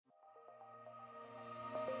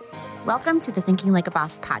Welcome to the Thinking Like a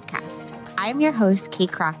Boss podcast. I'm your host, Kate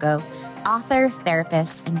Crocco, author,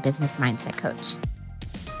 therapist, and business mindset coach.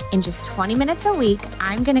 In just 20 minutes a week,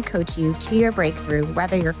 I'm going to coach you to your breakthrough,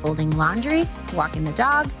 whether you're folding laundry, walking the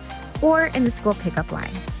dog, or in the school pickup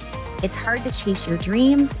line. It's hard to chase your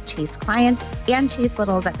dreams, chase clients, and chase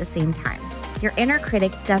littles at the same time. Your inner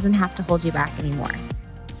critic doesn't have to hold you back anymore.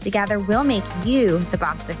 Together, we'll make you the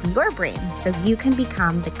boss of your brain so you can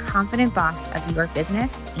become the confident boss of your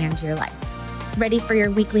business and your life. Ready for your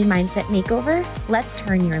weekly mindset makeover? Let's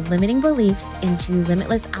turn your limiting beliefs into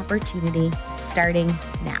limitless opportunity starting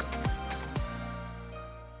now.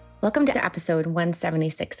 Welcome to episode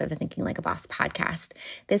 176 of the Thinking Like a Boss podcast.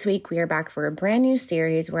 This week, we are back for a brand new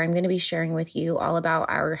series where I'm going to be sharing with you all about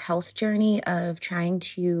our health journey of trying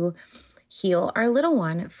to heal our little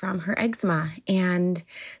one from her eczema. And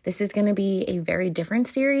this is going to be a very different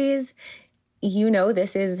series. You know,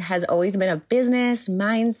 this has always been a business,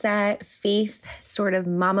 mindset, faith, sort of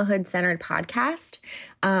mamahood-centered podcast.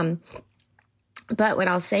 But what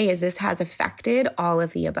I'll say is this has affected all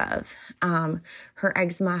of the above. Her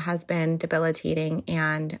eczema has been debilitating,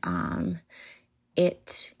 and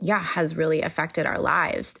it has really affected our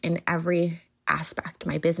lives in every aspect,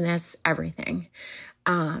 my business, everything.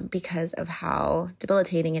 Because of how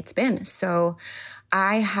debilitating it's been. So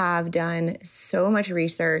I have done so much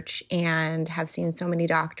research and have seen so many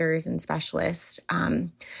doctors and specialists.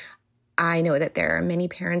 I know that there are many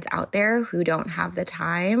parents out there who don't have the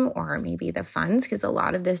time or maybe the funds, because a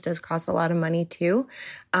lot of this does cost a lot of money too.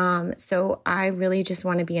 So I really just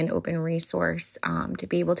want to be an open resource to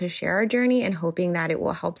be able to share our journey and hoping that it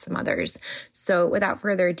will help some others. So without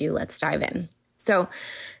further ado, let's dive in. So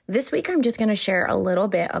this week, I'm just going to share a little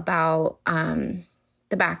bit about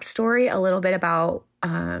the backstory, a little bit about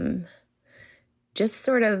just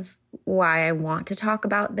sort of why I want to talk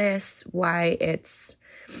about this, why it's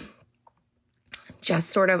just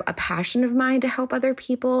sort of a passion of mine to help other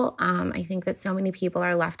people. I think that so many people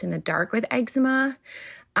are left in the dark with eczema.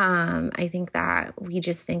 I think that we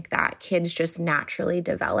just think that kids just naturally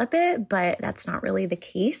develop it, but that's not really the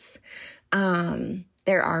case.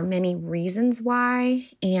 There are many reasons why,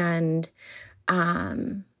 and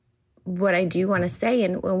what I do want to say,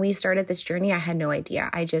 and when we started this journey, I had no idea.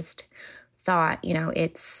 I just thought,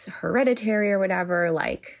 it's hereditary or whatever.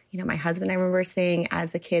 Like, my husband, I remember saying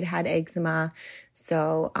as a kid, had eczema,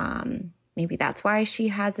 so maybe that's why she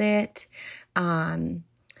has it. However,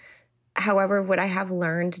 what I have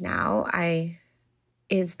learned now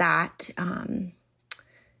is that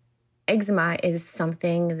eczema is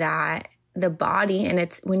something that the body, and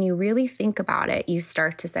it's when you really think about it, you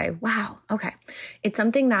start to say, wow, okay, it's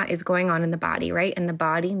something that is going on in the body, right? And the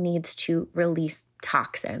body needs to release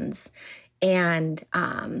toxins. And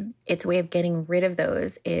its way of getting rid of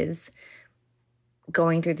those is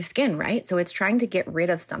going through the skin, right? So it's trying to get rid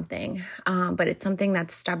of something, but it's something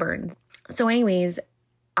that's stubborn. So anyways,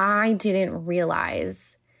 I didn't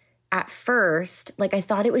realize at first, I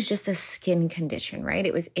thought it was just a skin condition, right?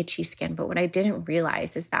 It was itchy skin. But what I didn't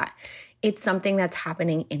realize is that it's something that's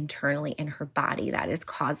happening internally in her body that is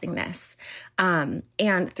causing this.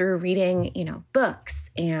 And through reading,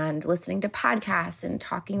 books and listening to podcasts and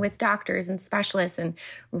talking with doctors and specialists, and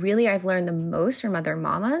really I've learned the most from other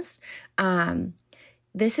mamas,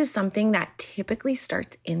 this is something that typically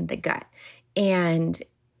starts in the gut. And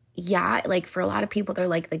for a lot of people, they're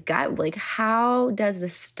like, the gut, how does the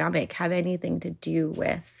stomach have anything to do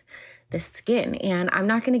with the skin? And I'm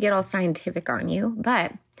not going to get all scientific on you,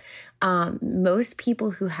 but most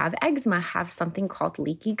people who have eczema have something called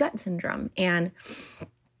leaky gut syndrome. And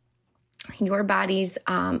your body's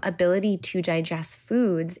ability to digest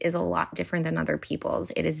foods is a lot different than other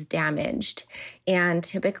people's. It is damaged. And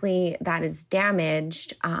typically that is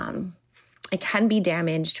damaged. It can be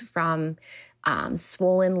damaged from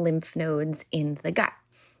swollen lymph nodes in the gut.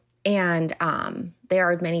 And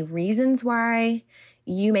there are many reasons why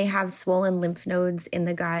you may have swollen lymph nodes in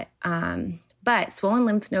the gut. But swollen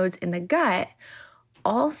lymph nodes in the gut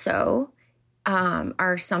also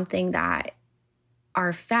are something that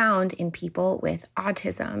are found in people with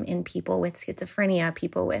autism, in people with schizophrenia,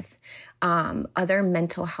 people with other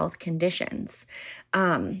mental health conditions,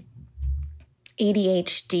 ADHD,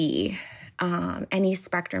 any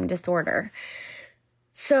spectrum disorder.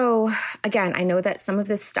 So again, I know that some of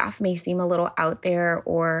this stuff may seem a little out there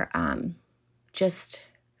or just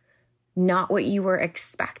not what you were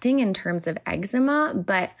expecting in terms of eczema,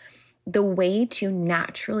 but the way to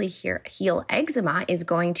naturally heal eczema is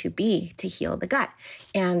going to be to heal the gut.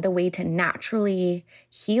 And the way to naturally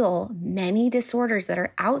heal many disorders that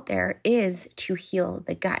are out there is to heal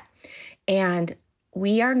the gut. And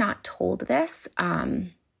we are not told this.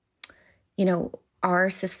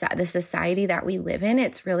 the society that we live in,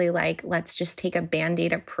 it's really like, let's just take a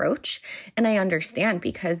Band-Aid approach. And I understand,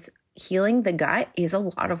 because healing the gut is a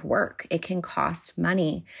lot of work. It can cost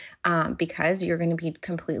money because you're going to be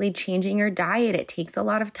completely changing your diet. It takes a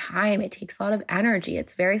lot of time. It takes a lot of energy.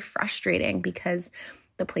 It's very frustrating because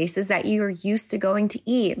the places that you're used to going to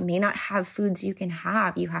eat may not have foods you can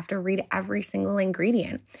have. You have to read every single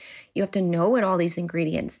ingredient. You have to know what all these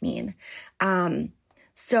ingredients mean.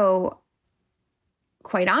 So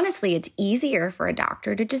quite honestly, it's easier for a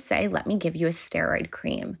doctor to just say, let me give you a steroid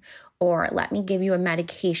cream, or let me give you a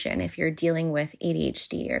medication if you're dealing with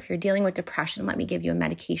ADHD, or if you're dealing with depression, let me give you a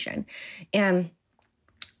medication. And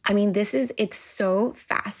I mean, it's so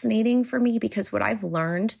fascinating for me, because what I've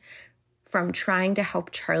learned from trying to help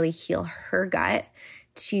Charlie heal her gut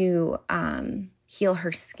to heal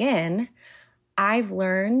her skin, I've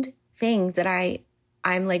learned things that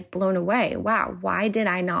I'm like blown away. Wow, why did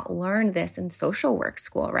I not learn this in social work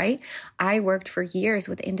school, right? I worked for years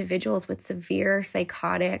with individuals with severe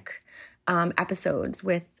psychotic episodes,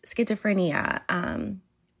 with schizophrenia,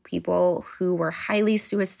 people who were highly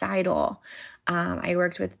suicidal. I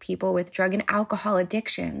worked with people with drug and alcohol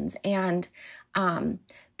addictions, and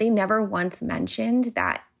they never once mentioned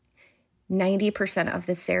that 90% of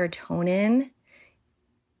the serotonin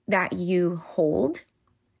that you hold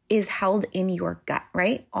is held in your gut,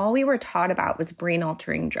 right? All we were taught about was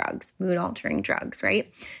brain-altering drugs, mood-altering drugs,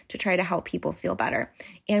 right? To try to help people feel better.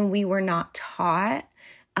 And we were not taught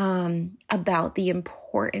about the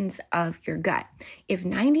importance of your gut. If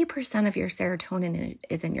 90% of your serotonin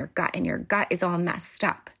is in your gut, and your gut is all messed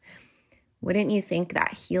up, wouldn't you think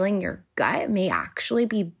that healing your gut may actually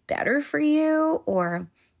be better for you, or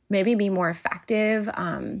maybe be more effective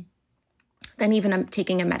than even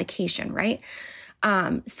taking a medication, right?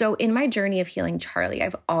 So in my journey of healing Charlie,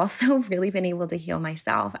 I've also really been able to heal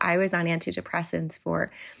myself. I was on antidepressants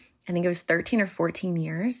for, I think it was 13 or 14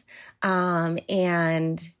 years.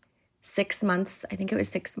 And 6 months, I think it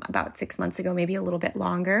was about 6 months ago, maybe a little bit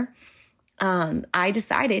longer, I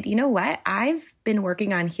decided, you know what? I've been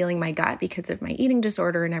working on healing my gut because of my eating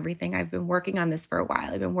disorder and everything. I've been working on this for a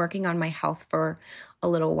while. I've been working on my health for a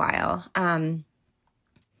little while.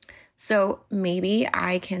 So maybe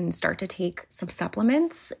I can start to take some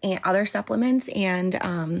supplements and other supplements,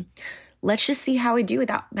 and let's just see how I do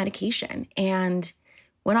without medication. And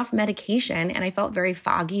went off medication, and I felt very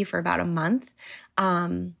foggy for about a month.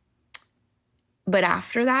 But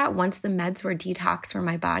after that, once the meds were detoxed from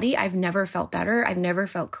my body, I've never felt better. I've never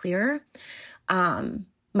felt clearer.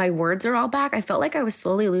 My words are all back. I felt like I was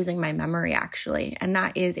slowly losing my memory, actually. And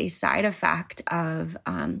that is a side effect of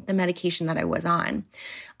the medication that I was on,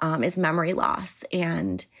 is memory loss.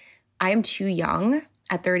 And I am too young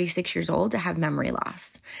at 36 years old to have memory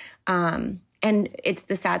loss. And it's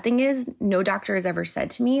the sad thing is, no doctor has ever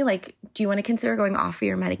said to me, like, do you want to consider going off of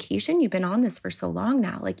your medication? You've been on this for so long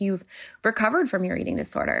now. Like, you've recovered from your eating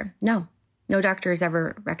disorder. No doctor has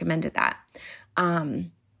ever recommended that.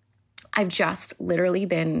 I've just literally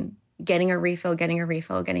been getting a refill.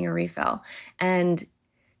 And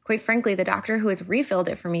quite frankly, the doctor who has refilled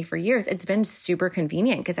it for me for years, it's been super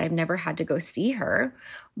convenient because I've never had to go see her.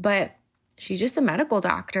 But she's just a medical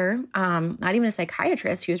doctor, not even a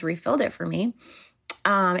psychiatrist, who's refilled it for me.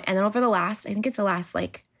 And then over the last, I think it's the last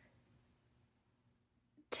like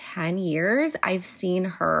 10 years, I've seen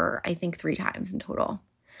her, I think 3 times in total.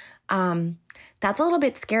 That's a little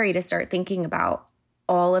bit scary to start thinking about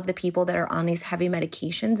all of the people that are on these heavy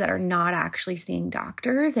medications that are not actually seeing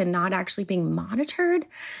doctors and not actually being monitored.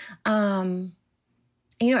 And,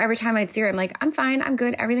 every time I'd see her, I'm like, I'm fine, I'm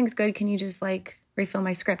good, everything's good. Can you just like refill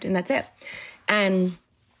my script? And that's it. And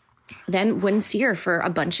then wouldn't see her for a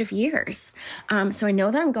bunch of years. So I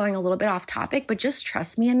know that I'm going a little bit off topic, but just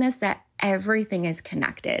trust me in this, that everything is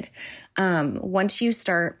connected. Once you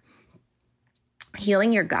start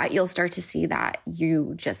healing your gut, you'll start to see that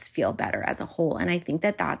you just feel better as a whole. And I think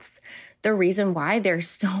that that's the reason why there's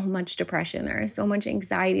so much depression, there is so much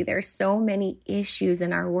anxiety, there's so many issues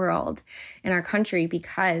in our world, in our country,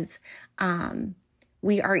 because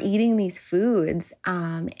we are eating these foods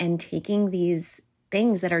and taking these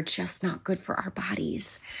things that are just not good for our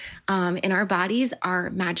bodies. And our bodies are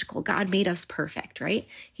magical. God made us perfect, right?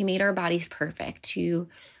 He made our bodies perfect to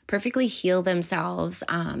perfectly heal themselves,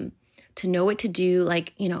 to know what to do.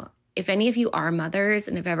 Like, if any of you are mothers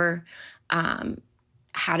and have ever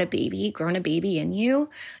had a baby, grown a baby in you,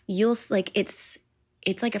 you'll like, it's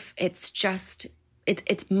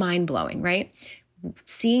mind blowing, right?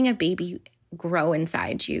 Seeing a baby grow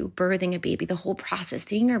inside you, birthing a baby, the whole process,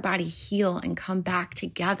 seeing your body heal and come back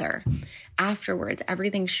together afterwards,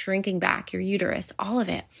 everything shrinking back, your uterus, all of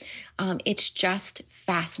it. It's just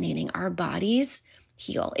fascinating. Our bodies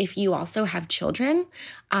heal. If you also have children,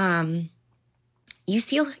 you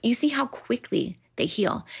see how quickly they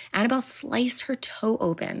heal. Annabelle sliced her toe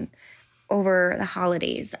open over the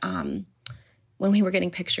holidays. When we were getting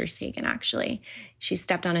pictures taken, actually, she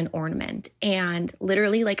stepped on an ornament and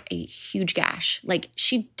literally like a huge gash. Like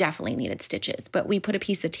she definitely needed stitches, but we put a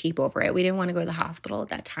piece of tape over it. We didn't want to go to the hospital at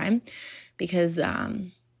that time because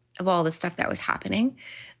of all the stuff that was happening.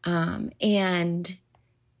 And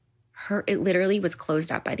it literally was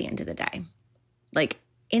closed up by the end of the day. Like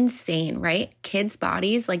insane, right? Kids'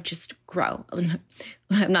 bodies like just grow. I'm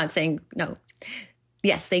not saying no.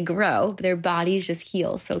 Yes, they grow, but their bodies just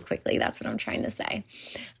heal so quickly. That's what I'm trying to say.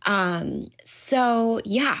 So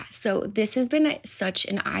this has been such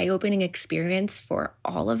an eye-opening experience for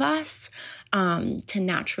all of us to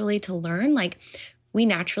learn. Like we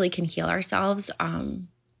naturally can heal ourselves.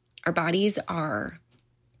 Our bodies are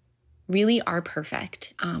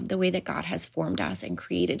perfect the way that God has formed us and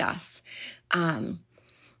created us.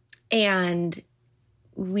 And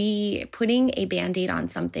we putting a Band-Aid on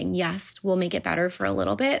something, yes, will make it better for a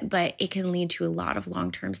little bit, but it can lead to a lot of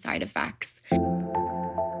long-term side effects.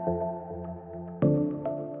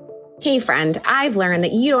 Hey friend, I've learned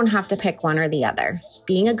that you don't have to pick one or the other,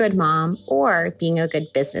 being a good mom or being a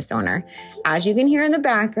good business owner. As you can hear in the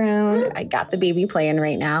background, I got the baby playing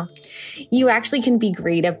right now. You actually can be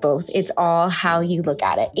great at both. It's all how you look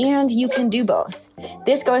at it, and you can do both.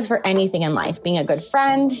 This goes for anything in life, being a good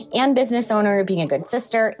friend and business owner, being a good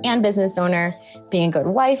sister and business owner, being a good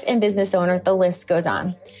wife and business owner, the list goes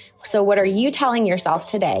on. So what are you telling yourself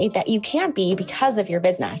today that you can't be because of your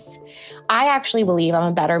business? I actually believe I'm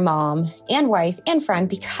a better mom and wife and friend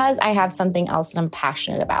because I have something else that I'm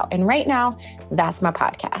passionate about. And right now, that's my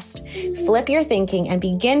podcast. Flip your thinking and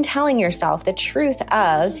begin telling yourself the truth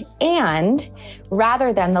of and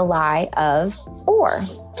rather than the lie of or.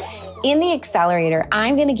 In the accelerator,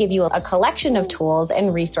 I'm going to give you a collection of tools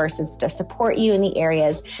and resources to support you in the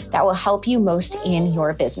areas that will help you most in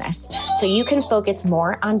your business so you can focus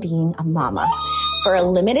more on being a mama. For a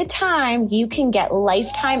limited time, you can get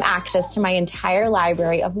lifetime access to my entire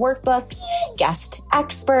library of workbooks, guest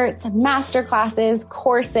experts, masterclasses,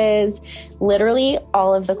 courses, literally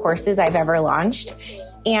all of the courses I've ever launched,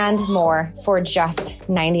 and more for just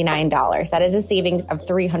 $99. That is a savings of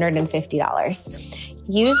 $350.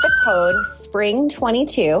 Use the code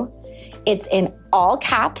SPRING22. It's in all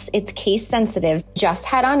caps. It's case sensitive. Just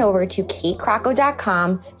head on over to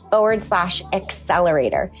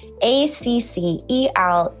katekracko.com/accelerator.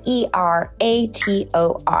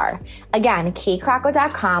 ACCELERATOR. Again,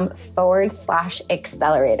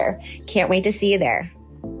 katekracko.com/accelerator. Can't wait to see you there.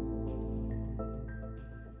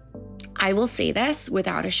 I will say this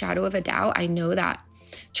without a shadow of a doubt. I know that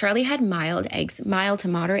Charlie had mild to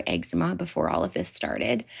moderate eczema before all of this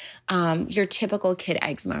started. Your typical kid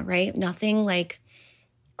eczema, right? Nothing like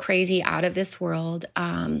crazy out of this world.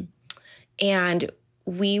 And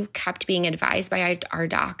we kept being advised by our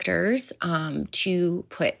doctors to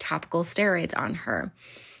put topical steroids on her.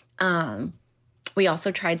 We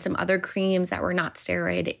also tried some other creams that were not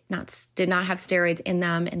did not have steroids in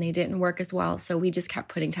them, and they didn't work as well. So we just kept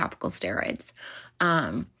putting topical steroids.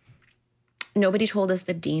 Nobody told us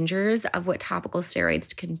the dangers of what topical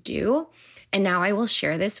steroids can do. And now I will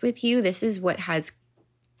share this with you. This is what has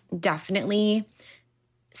definitely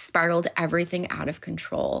spiraled everything out of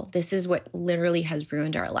control. This is what literally has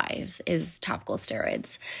ruined our lives is topical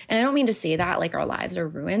steroids. And I don't mean to say that like our lives are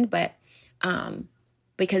ruined, but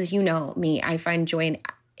because you know me, I find joy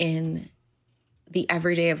in the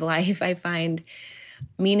everyday of life. I find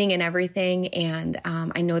meaning in everything. And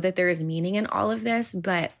I know that there is meaning in all of this,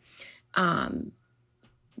 but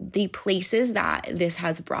the places that this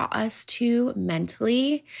has brought us to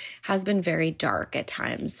mentally has been very dark at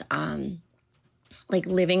times. Like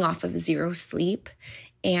living off of zero sleep.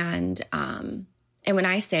 And when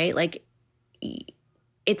I say like,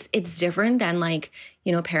 it's different than like,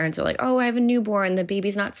 you know, parents are like, oh, I have a newborn, the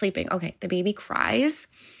baby's not sleeping. Okay. The baby cries.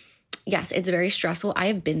 Yes. It's very stressful. I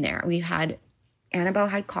have been there. Annabelle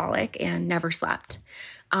had colic and never slept.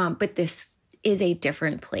 But this is a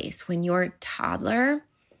different place when your toddler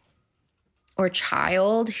or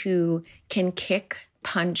child who can kick,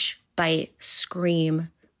 punch, bite, scream,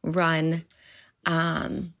 run,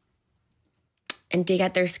 and dig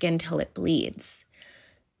at their skin till it bleeds,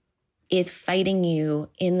 is fighting you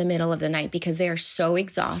in the middle of the night because they are so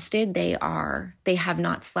exhausted. They have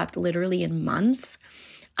not slept literally in months.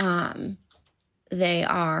 they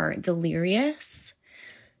are delirious.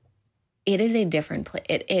 It is a different place.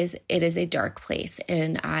 It is a dark place.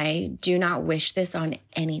 And I do not wish this on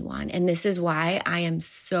anyone. And this is why I am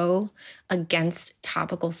so against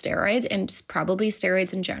topical steroids and probably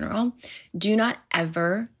steroids in general. Do not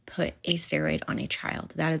ever put a steroid on a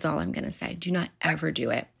child. That is all I'm going to say. Do not ever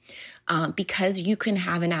do it because you can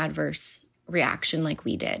have an adverse reaction like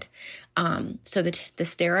we did. So the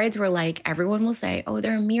steroids were like, everyone will say, oh,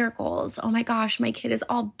 they're miracles. Oh my gosh, my kid is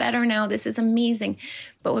all better now. This is amazing.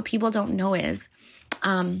 But what people don't know is,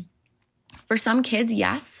 for some kids,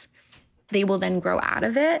 yes, they will then grow out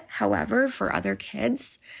of it. However, for other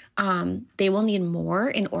kids, they will need more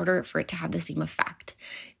in order for it to have the same effect.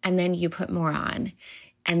 And then you put more on,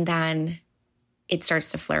 and then it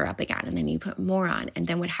starts to flare up again, and then you put more on. And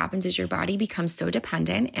then what happens is your body becomes so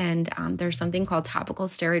dependent, and there's something called topical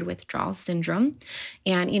steroid withdrawal syndrome.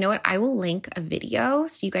 And you know what? I will link a video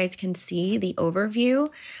so you guys can see the overview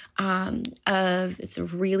of, it's a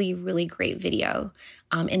really, really great video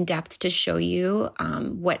in depth to show you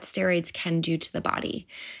what steroids can do to the body.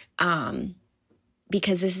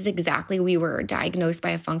 Because this is exactly, we were diagnosed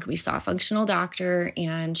by we saw a functional doctor,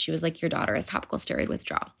 and she was like, your daughter has topical steroid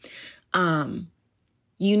withdrawal.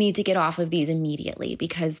 You need to get off of these immediately,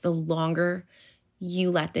 because the longer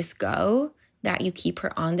you let this go, that you keep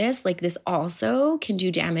her on this, like this also can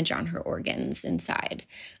do damage on her organs inside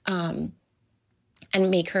and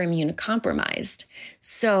make her immunocompromised.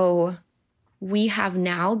 So we have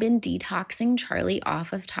now been detoxing Charlie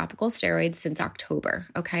off of topical steroids since October.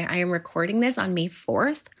 Okay, I am recording this on May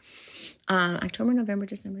 4th. October, November,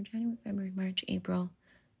 December, January, February, March, April.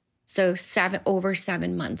 So over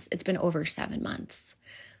 7 months. It's been over 7 months,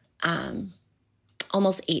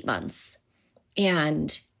 almost 8 months.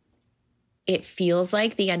 And it feels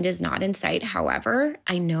like the end is not in sight. However,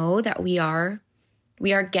 I know that we are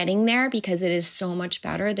getting there, because it is so much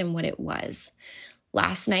better than what it was.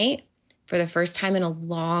 Last night, for the first time in a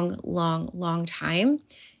long, long, long time,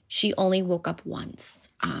 she only woke up once.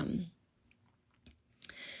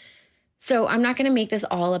 So I'm not going to make this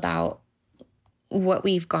all about what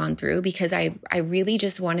we've gone through, because I really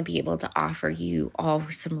just want to be able to offer you all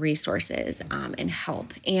some resources and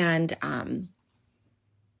help. And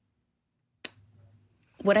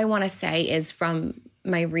what I want to say is, from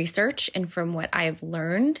my research and from what I've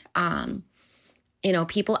learned,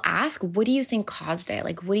 people ask, what do you think caused it?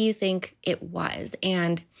 Like, what do you think it was?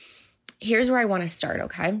 And here's where I want to start,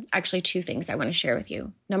 okay? Actually, 2 things I want to share with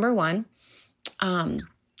you. Number 1,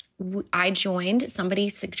 somebody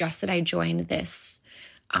suggested I join this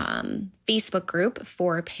Facebook group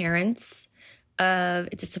for parents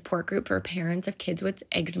it's a support group for parents of kids with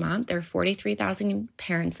eczema. There are 43,000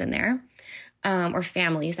 parents in there, or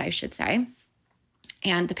families, I should say.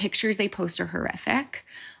 And the pictures they post are horrific.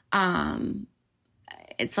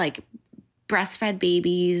 It's like breastfed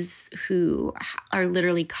babies who are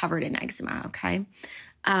literally covered in eczema, okay?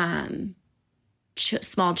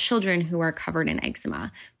 Small children who are covered in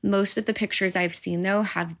eczema. Most of the pictures I've seen, though,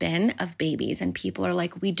 have been of babies, and people are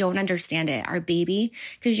like, we don't understand it. Our baby,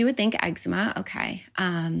 because you would think eczema, okay,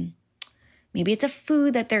 maybe it's a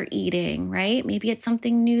food that they're eating, right? Maybe it's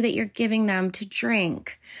something new that you're giving them to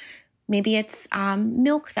drink. Maybe it's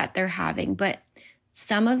milk that they're having, but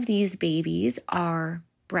some of these babies are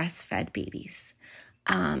breastfed babies.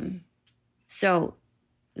 So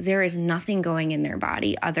there is nothing going in their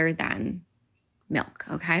body other than milk,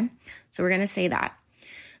 okay? So we're going to say that.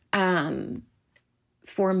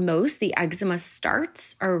 For most, the eczema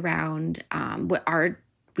starts around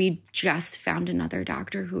we just found another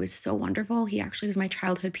doctor who is so wonderful. He actually was my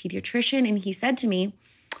childhood pediatrician, and he said to me,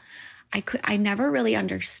 I never really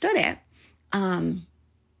understood it.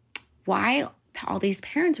 Why all these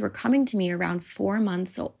parents were coming to me around 4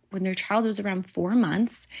 months, so when their child was around 4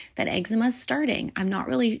 months, that eczema is starting. I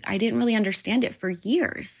didn't really understand it for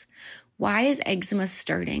years. Why is eczema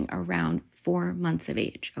starting around 4 months of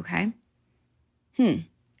age? Okay.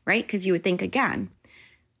 Right? Because you would think, again,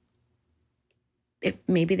 if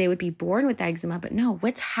maybe they would be born with eczema, but no,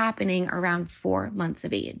 what's happening around 4 months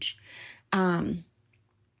of age?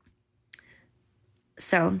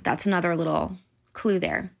 So that's another little clue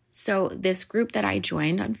there. So this group that I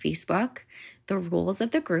joined on Facebook, the rules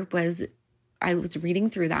of the group was, I was reading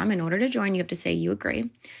through them. In order to join, you have to say you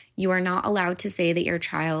agree. You are not allowed to say that your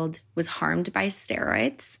child was harmed by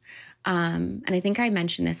steroids. And I think I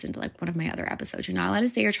mentioned this in like one of my other episodes. You're not allowed to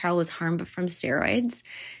say your child was harmed from steroids.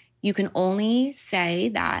 You can only say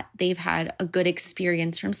that they've had a good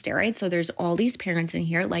experience from steroids. So there's all these parents in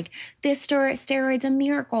here like, this steroid's a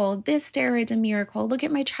miracle. This steroid's a miracle. Look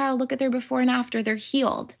at my child. Look at their before and after. They're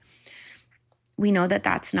healed. We know that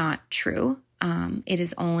that's not true. It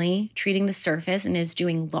is only treating the surface and is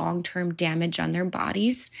doing long-term damage on their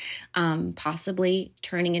bodies, possibly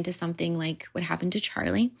turning into something like what happened to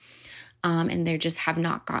Charlie. And they just have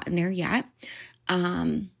not gotten there yet.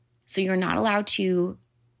 So you're not allowed to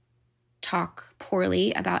talk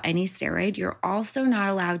poorly about any steroid. You're also not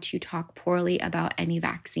allowed to talk poorly about any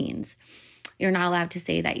vaccines. You're not allowed to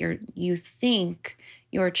say that you think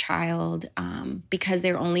your child, because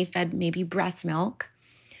they're only fed maybe breast milk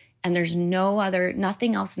and there's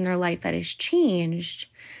nothing else in their life that has changed.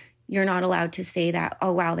 You're not allowed to say that,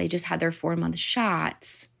 oh, wow, they just had their 4-month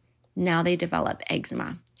shots. Now they develop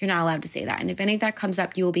eczema. You're not allowed to say that. And if any of that comes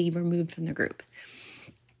up, you will be removed from the group.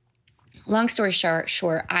 Long story short,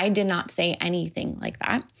 I did not say anything like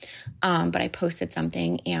that, but I posted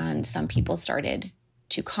something and some people started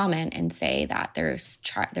to comment and say that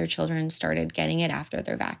their children started getting it after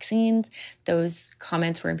their vaccines. Those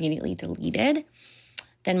comments were immediately deleted.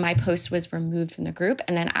 Then my post was removed from the group,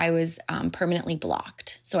 and then I was permanently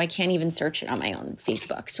blocked. So I can't even search it on my own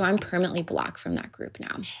Facebook. So I'm permanently blocked from that group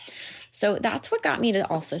now. So that's what got me to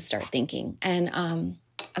also start thinking. And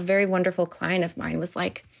a very wonderful client of mine was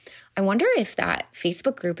like, I wonder if that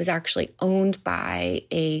Facebook group is actually owned by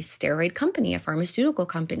a steroid company, a pharmaceutical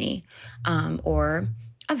company, or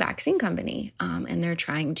a vaccine company. And they're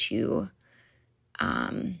trying to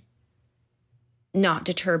not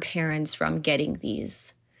deter parents from getting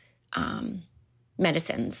these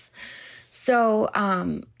medicines. So,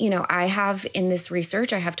 I have in this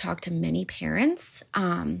research, I have talked to many parents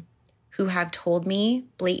who have told me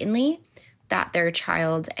blatantly that their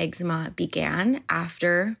child's eczema began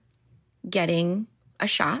after getting a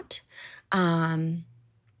shot. And,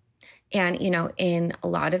 in a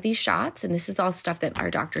lot of these shots, and this is all stuff that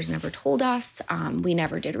our doctors never told us. We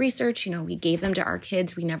never did research. We gave them to our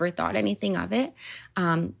kids. We never thought anything of it.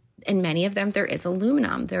 In many of them, there is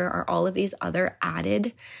aluminum. There are all of these other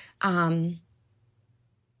added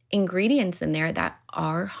ingredients in there that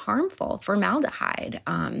are harmful, formaldehyde.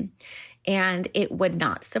 And it would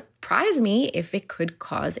not surprise me if it could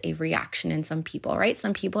cause a reaction in some people, right?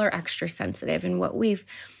 Some people are extra sensitive. And what we've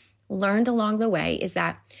learned along the way is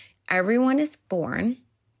that everyone is born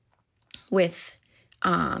with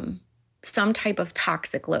some type of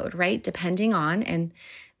toxic load, right? Depending on, and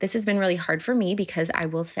this has been really hard for me because I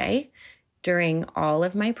will say during all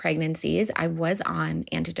of my pregnancies, I was on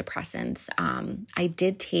antidepressants. I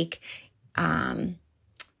did take Prevacid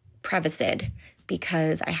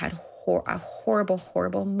because I had a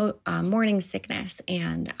horrible morning sickness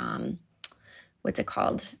and what's it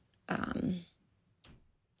called?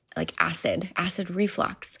 Like acid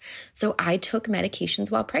reflux. So I took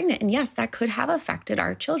medications while pregnant. And yes, that could have affected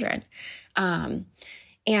our children. And,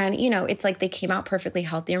 it's like they came out perfectly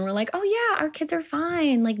healthy and we're like, oh yeah, our kids are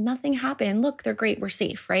fine. Like nothing happened. Look, they're great. We're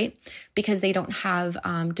safe, right? Because they don't have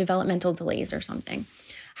developmental delays or something.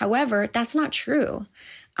 However, that's not true.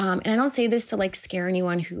 And I don't say this to like scare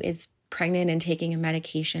anyone who is pregnant and taking a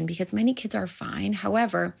medication because many kids are fine.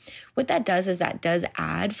 However, what that does is that does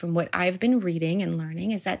add, from what I've been reading and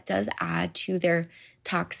learning, is that does add to the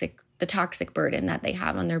toxic burden that they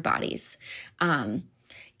have on their bodies.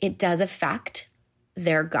 It does affect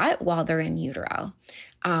their gut while they're in utero.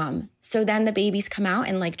 So then the babies come out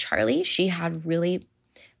and like Charlie, she had a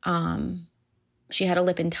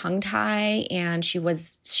lip and tongue tie and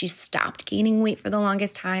she stopped gaining weight for the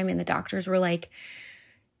longest time. And the doctors were like,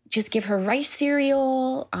 just give her rice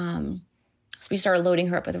cereal. So we started loading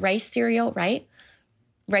her up with rice cereal, right?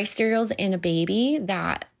 Rice cereal's in a baby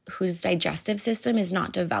whose digestive system is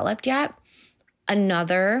not developed yet.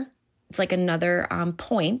 It's like another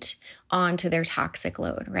point onto their toxic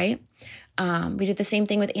load, right? We did the same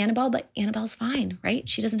thing with Annabelle, but Annabelle's fine, right?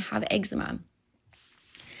 She doesn't have eczema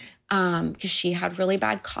because she had really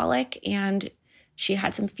bad colic and she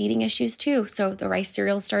had some feeding issues too. So the rice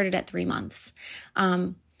cereal started at 3 months.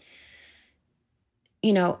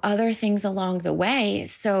 Other things along the way.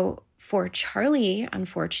 So for Charlie,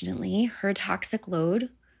 unfortunately, her toxic load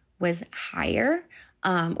was higher,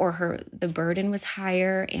 or the burden was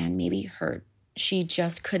higher, and maybe she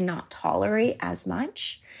just could not tolerate as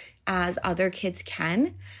much as other kids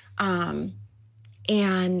can. And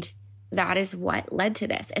that is what led to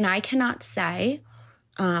this. And I cannot say,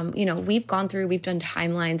 we've done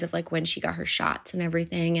timelines of like when she got her shots and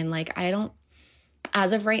everything. And like,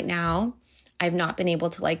 as of right now, I've not been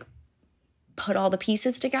able to like put all the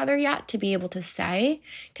pieces together yet to be able to say,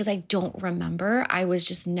 because I don't remember. I was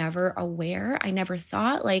just never aware. I never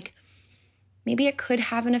thought like maybe it could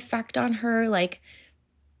have an effect on her. Like,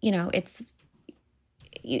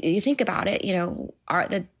 you think about it,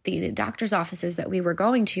 the doctor's offices that we were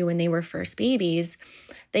going to when they were first babies,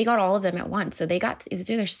 they got all of them at once. So it was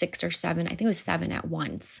either 6 or 7. I think it was 7 at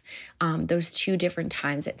once. Those 2 different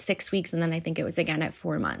times at 6 weeks. And then I think it was again at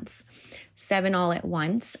 4 months, 7 all at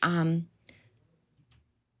once.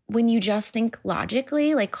 When you just think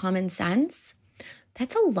logically, like common sense,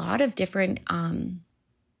 that's a lot of different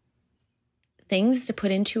things to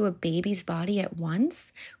put into a baby's body at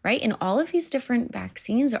once, right? And all of these different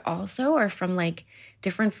vaccines are from like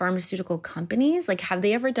different pharmaceutical companies. Like, have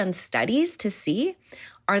they ever done studies to see,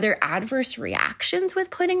 are there adverse reactions with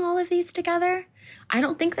putting all of these together? I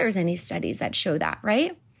don't think there's any studies that show that,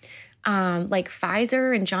 right? Like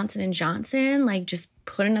Pfizer and Johnson & Johnson, like just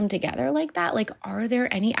putting them together like that, like, are there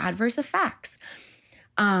any adverse effects?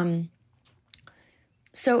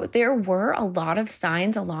 So there were a lot of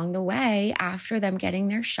signs along the way after them getting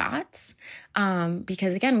their shots,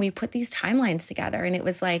 because again, we put these timelines together, and it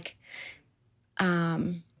was like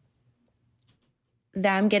them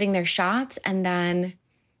getting their shots, and then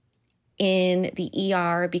in the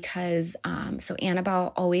ER, because so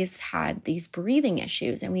Annabelle always had these breathing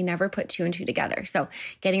issues, and we never put 2 and 2 together. So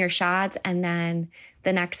getting her shots, and then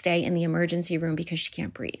the next day in the emergency room because she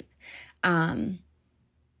can't breathe.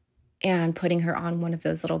 And putting her on one of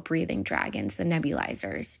those little breathing dragons, the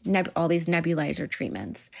nebulizers, all these nebulizer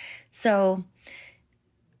treatments. So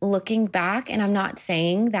looking back, and I'm not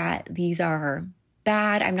saying that these are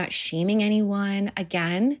bad, I'm not shaming anyone.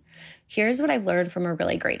 Again, here's what I've learned from a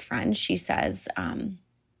really great friend. She says,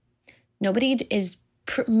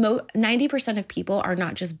 90% of people are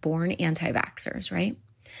not just born anti-vaxxers, right?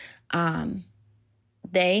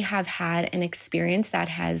 They have had an experience that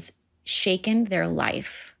has shaken their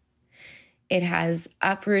life. It has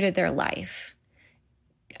uprooted their life,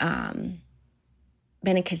 been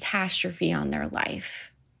a catastrophe on their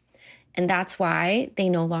life. And that's why they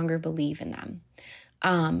no longer believe in them.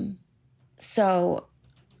 So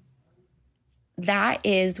that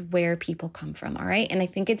is where people come from, all right? And I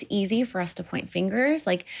think it's easy for us to point fingers.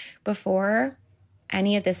 Like, before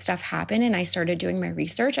any of this stuff happened and I started doing my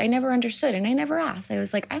research, I never understood and I never asked. I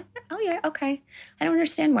was like, oh yeah, okay. I don't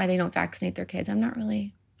understand why they don't vaccinate their kids. I'm not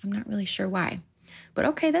really sure why. But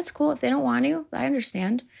okay, that's cool. If they don't want to, I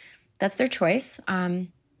understand. That's their choice.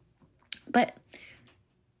 But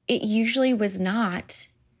it usually was not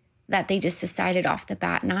that they just decided off the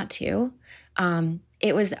bat not to.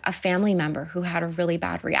 It was a family member who had a really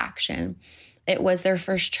bad reaction. It was their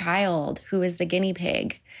first child who was the guinea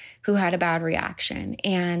pig who had a bad reaction.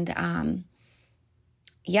 And I'm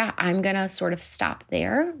going to sort of stop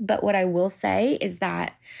there. But what I will say is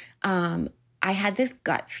that I had this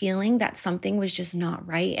gut feeling that something was just not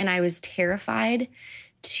right. And I was terrified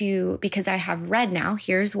because I have read now,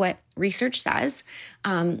 here's what research says.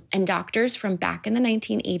 And doctors from back in the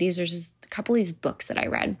 1980s, there's just a couple of these books that I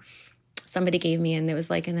read. Somebody gave me, and it was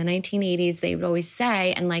like in the 1980s, they would always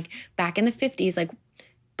say, and like back in the 50s, like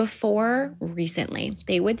before recently,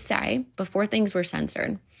 they would say, before things were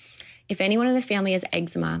censored, if anyone in the family has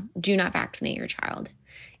eczema, do not vaccinate your child.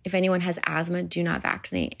 If anyone has asthma, do not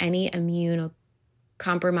vaccinate. Any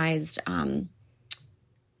immunocompromised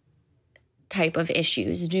type of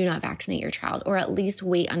issues, do not vaccinate your child, or at least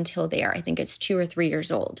wait until they are, I think it's 2 or 3 years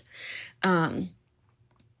old.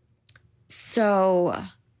 So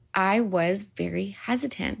I was very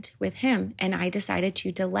hesitant with him, and I decided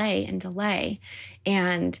to delay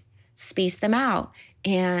and space them out.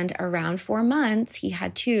 And around 4 months, he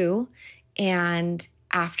had 2. And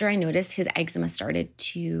after I noticed, his eczema started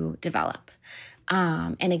to develop.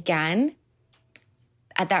 And again,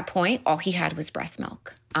 at that point, all he had was breast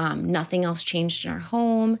milk. Nothing else changed in our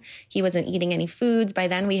home. He wasn't eating any foods. By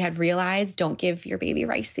then we had realized, don't give your baby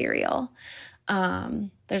rice cereal.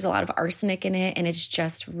 There's a lot of arsenic in it, and it's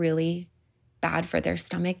just really bad for their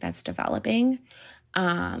stomach that's developing.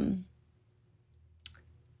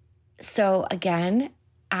 So again,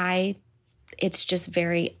 it's just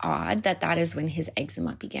very odd that is when his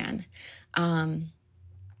eczema began. And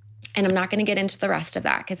I'm not going to get into the rest of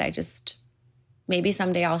that because maybe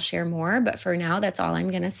someday I'll share more, but for now, that's all I'm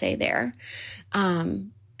going to say there.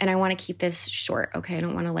 And I want to keep this short. Okay. I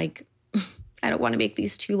don't want to make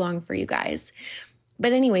these too long for you guys.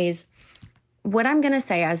 But anyways, what I'm going to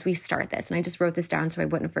say as we start this, and I just wrote this down so I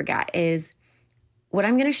wouldn't forget, is what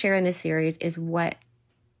I'm going to share in this series is what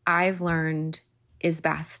I've learned is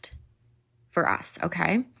best for us,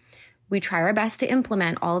 okay? We try our best to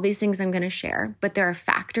implement all of these things I'm going to share, but there are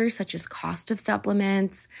factors such as cost of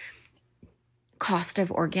supplements, cost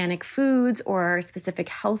of organic foods or specific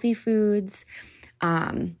healthy foods,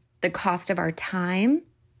 the cost of our time,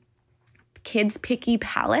 kids' picky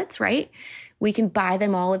palates, right? We can buy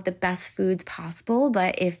them all of the best foods possible,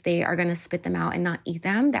 but if they are going to spit them out and not eat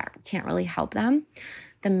them, that can't really help them.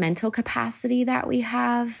 The mental capacity that we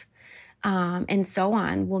have, and so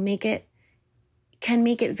on, can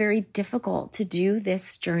make it very difficult to do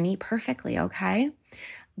this journey perfectly, okay?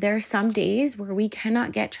 There are some days where we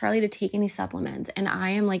cannot get Charlie to take any supplements, and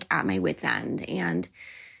I am like at my wit's end, and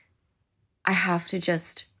I have to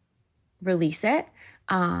just release it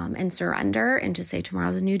and surrender and just say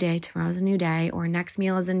tomorrow's a new day, or next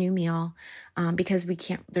meal is a new meal, because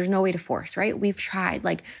there's no way to force, right? We've tried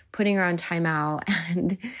like putting her on timeout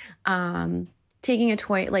and taking a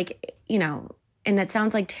toy, like, and that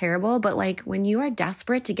sounds like terrible, but like when you are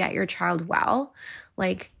desperate to get your child well,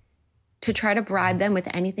 like to try to bribe them with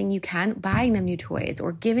anything you can, buying them new toys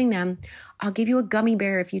or giving them, I'll give you a gummy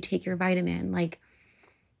bear if you take your vitamin. Like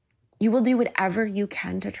you will do whatever you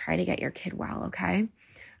can to try to get your kid well, okay?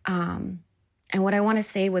 And what I want to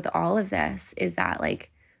say with all of this is that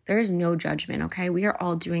like, there is no judgment, okay? We are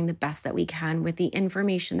all doing the best that we can with the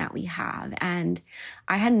information that we have. And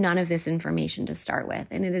I had none of this information to start with.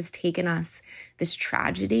 And it has taken us this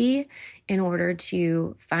tragedy in order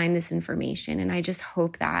to find this information. And I just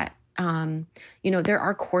hope that, there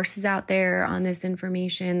are courses out there on this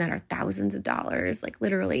information that are thousands of dollars, like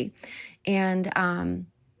literally. And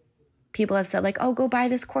people have said like, oh, go buy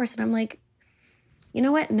this course. And I'm like, you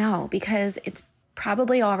know what? No, because it's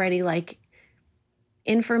probably already like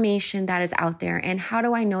information that is out there. And how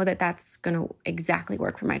do I know that that's going to exactly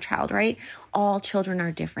work for my child, right? All children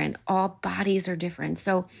are different. All bodies are different.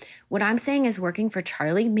 So what I'm saying is working for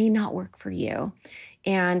Charlie may not work for you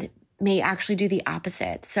and may actually do the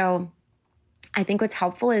opposite. So I think what's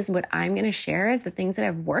helpful is what I'm going to share is the things that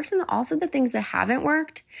have worked and also the things that haven't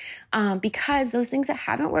worked, because those things that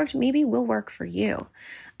haven't worked maybe will work for you.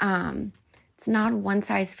 It's not one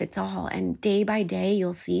size fits all. And day by day,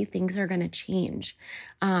 you'll see things are going to change.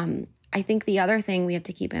 I think the other thing we have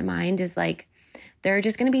to keep in mind is like, there are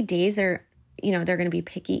just going to be days they're going to be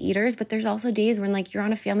picky eaters, but there's also days when like you're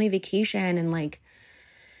on a family vacation and like,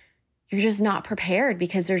 you're just not prepared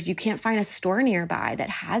because you can't find a store nearby that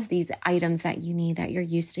has these items that you need that you're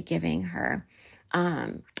used to giving her.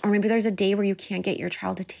 Or maybe there's a day where you can't get your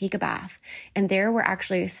child to take a bath. And there were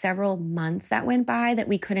actually several months that went by that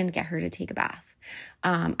we couldn't get her to take a bath.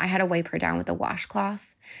 I had to wipe her down with a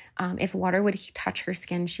washcloth. If water would touch her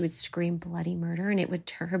skin, she would scream bloody murder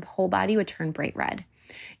and her whole body would turn bright red.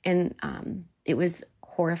 And it was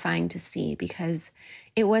horrifying to see because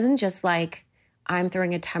it wasn't just like, I'm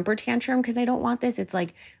throwing a temper tantrum because I don't want this. It's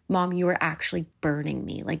like, Mom, you are actually burning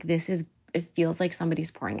me. Like it feels like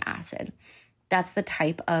somebody's pouring acid. That's the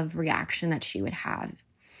type of reaction that she would have.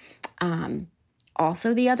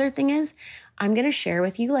 Also, the other thing is I'm going to share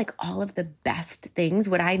with you like all of the best things,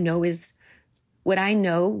 what I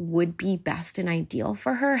know would be best and ideal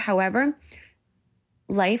for her. However,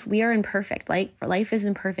 we are imperfect. Life is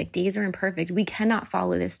imperfect. Days are imperfect. We cannot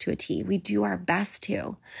follow this to a T. We do our best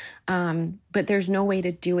to, but there's no way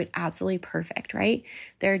to do it absolutely perfect, right?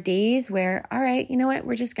 There are days where, all right, you know what?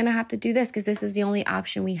 We're just going to have to do this because this is the only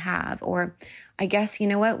option we have. Or I guess, you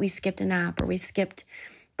know what? We skipped a nap or we skipped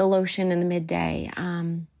the lotion in the midday.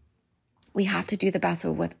 We have to do the best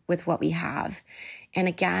with what we have. And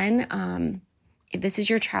again, if this is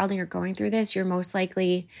your child and you're going through this, you're most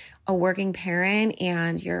likely a working parent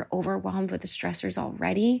and you're overwhelmed with the stressors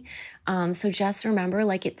already. So just remember,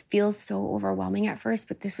 like it feels so overwhelming at first,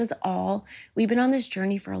 but we've been on this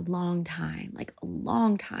journey for a long time, like a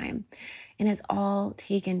long time. And it's all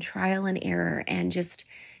taken trial and error and just,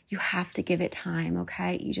 you have to give it time,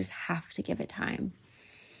 okay? You just have to give it time.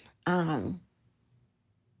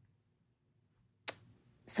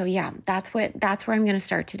 So yeah, that's where I'm going to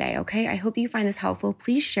start today. Okay. I hope you find this helpful.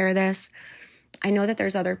 Please share this. I know that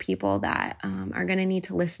there's other people that are going to need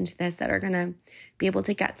to listen to this, that are going to be able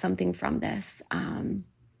to get something from this. And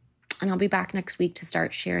I'll be back next week to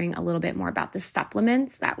start sharing a little bit more about the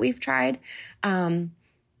supplements that we've tried,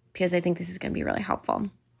 because I think this is going to be really helpful.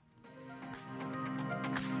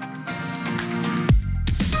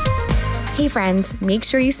 Hey friends, make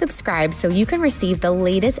sure you subscribe so you can receive the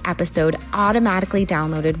latest episode automatically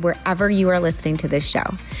downloaded wherever you are listening to this show.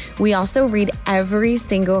 We also read every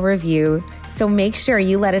single review, so make sure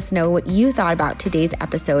you let us know what you thought about today's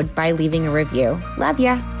episode by leaving a review. Love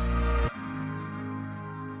ya!